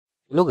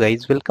Hello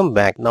guys, welcome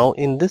back. Now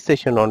in this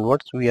session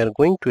onwards, we are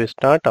going to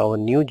start our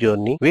new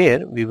journey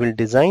where we will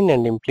design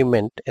and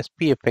implement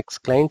SPFx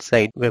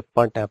client-side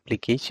Webpart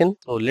application.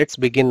 So let's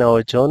begin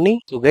our journey.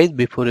 So guys,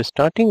 before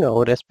starting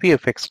our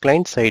SPFx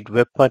client-side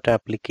Webpart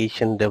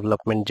application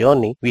development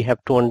journey, we have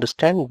to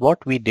understand what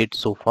we did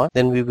so far.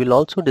 Then we will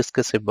also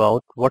discuss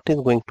about what is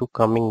going to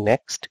coming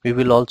next. We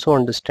will also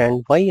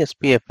understand why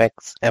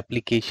SPFx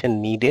application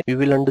needed. We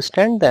will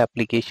understand the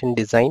application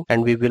design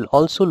and we will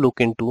also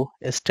look into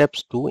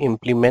steps to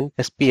implement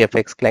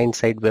SPFx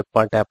client-side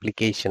Webpart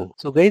application.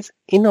 So guys,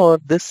 in our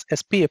this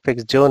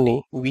SPFx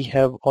journey, we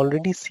have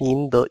already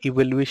seen the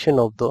evaluation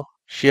of the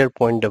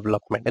SharePoint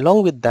development.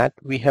 Along with that,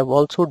 we have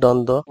also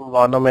done the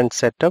environment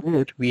setup.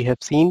 We have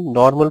seen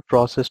normal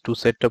process to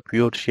set up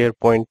your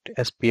SharePoint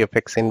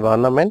SPFx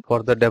environment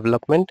for the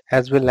development,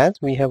 as well as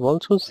we have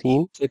also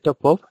seen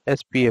setup of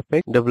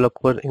SPFx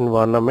developer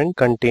environment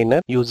container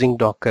using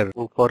Docker.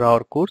 And for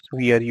our course,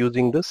 we are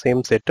using the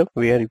same setup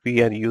where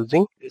we are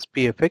using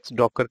SPFx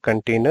Docker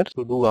container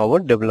to do our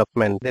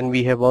development. Then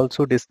we have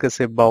also discussed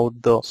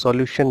about the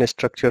solution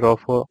structure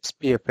of a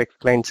SPFx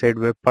client-side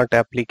Webpart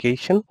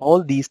application.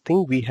 All these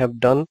things we have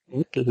done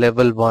at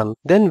level 1.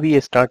 Then we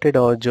started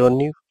our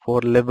journey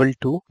for level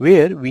 2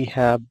 where we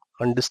have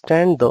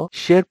understand the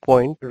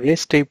SharePoint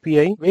REST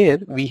API, where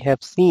we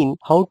have seen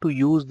how to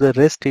use the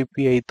REST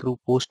API through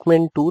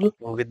Postman tool.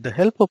 With the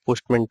help of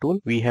Postman tool,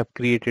 we have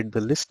created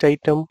the list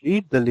item,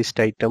 read the list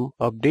item,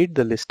 update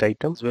the list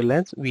item, as well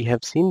as we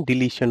have seen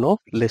deletion of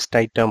list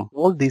item.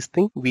 All these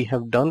things we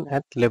have done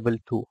at level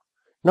 2.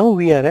 Now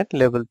we are at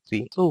level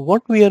 3. So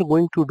what we are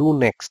going to do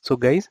next? So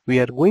guys, we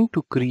are going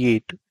to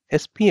create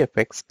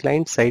SPFx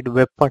client-side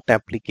Webpart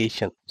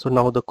application. So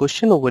now the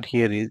question over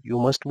here is, you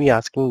must be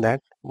asking that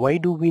why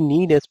do we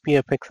need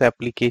SPFx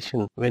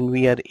application when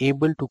we are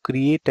able to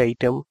create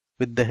item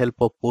with the help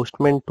of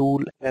Postman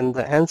tool? And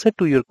the answer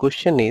to your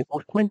question is,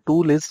 Postman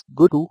tool is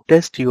good to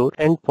test your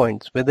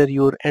endpoints, whether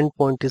your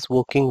endpoint is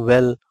working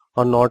well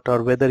or not,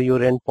 or whether your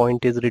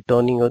endpoint is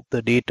returning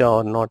the data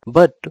or not.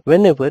 But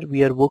whenever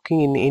we are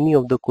working in any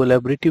of the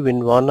collaborative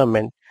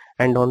environment,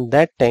 and on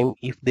that time,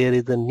 if there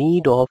is a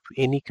need of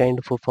any kind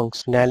of a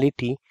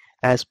functionality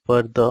as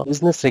per the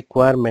business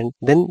requirement,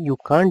 then you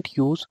can't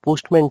use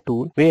Postman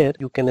tool where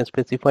you can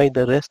specify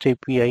the REST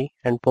API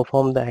and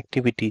perform the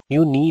activity.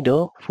 You need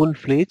a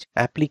full-fledged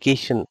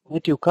application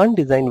that you can't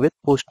design with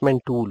Postman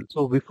tool.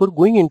 So before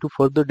going into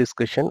further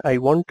discussion, I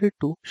wanted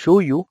to show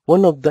you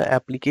one of the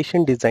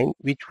application design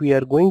which we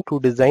are going to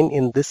design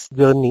in this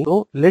journey.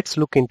 So let's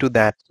look into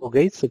that. So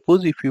guys,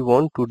 suppose if you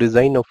want to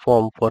design a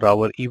form for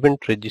our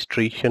event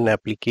registration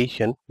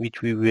application,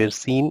 which we were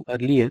seen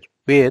earlier,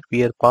 where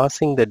we are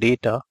passing the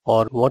data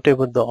or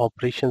whatever the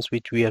operations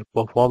which we are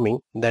performing,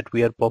 that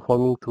we are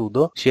performing through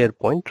the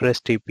SharePoint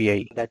REST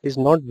API. That is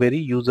not very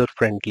user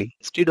friendly.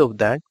 Instead of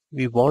that,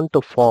 we want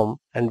a form,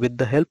 and with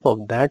the help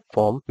of that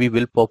form, we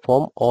will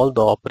perform all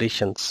the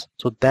operations.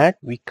 So that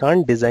we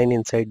can't design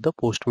inside the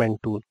Postman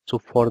tool. So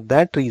for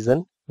that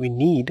reason, we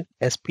need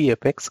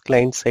SPFx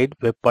client-side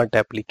Webpart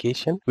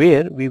application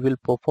where we will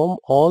perform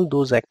all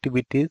those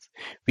activities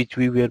which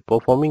we were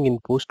performing in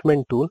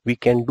Postman tool. We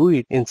can do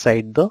it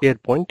inside the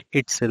SharePoint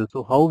itself.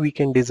 So how we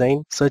can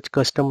design such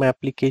custom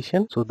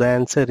application? So the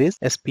answer is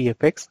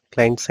SPFx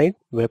client-side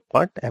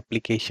Webpart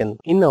application.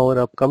 In our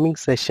upcoming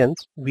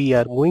sessions, we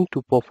are going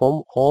to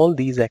perform all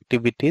these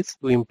activities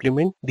to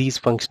implement these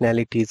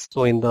functionalities.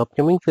 So in the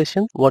upcoming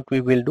session, what we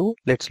will do,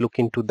 let's look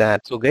into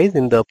that. So guys,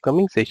 in the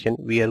upcoming session,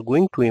 we are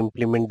going to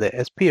implement the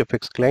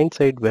SPFx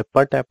client-side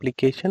Webpart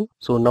application.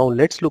 So now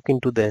let's look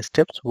into the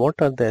steps. What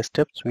are the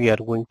steps we are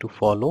going to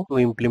follow to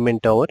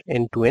implement our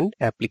end-to-end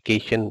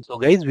application? So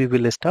guys, we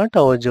will start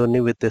our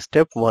journey with the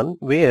step 1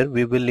 where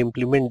we will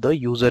implement the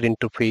user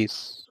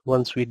interface.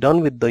 Once we're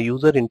done with the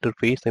user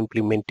interface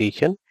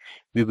implementation,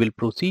 we will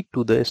proceed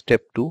to the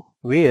step 2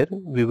 where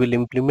we will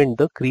implement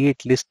the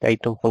create list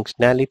item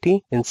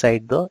functionality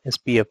inside the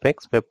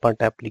SPFx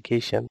Webpart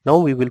application. Now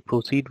we will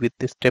proceed with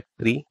the step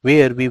 3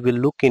 where we will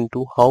look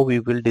into how we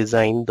will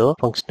design the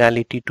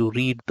functionality to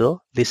read the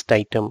list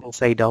item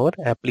inside our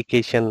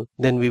application.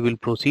 Then we will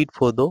proceed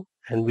further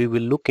and we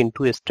will look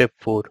into a step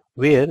 4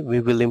 where we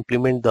will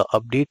implement the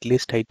update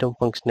list item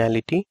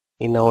functionality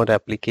in our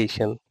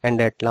application.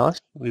 And at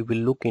last, we will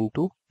look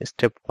into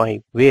step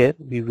 5 where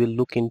we will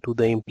look into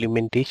the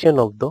implementation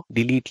of the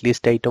delete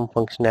list item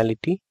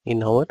functionality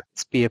in our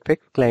SPFx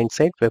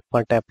client-side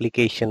Webpart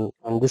application.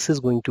 And this is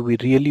going to be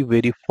really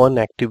very fun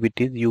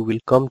activities. You will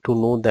come to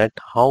know that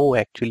how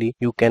actually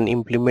you can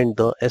implement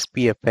the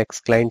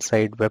SPFx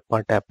client-side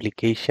Webpart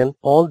application.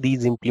 All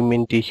these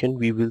implementation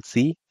we will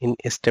see in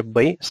a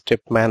step-by-step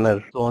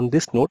manner. So on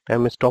this note, I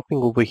am stopping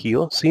over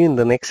here. See you in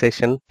the next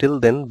session. Till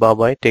then, bye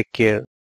bye, take care.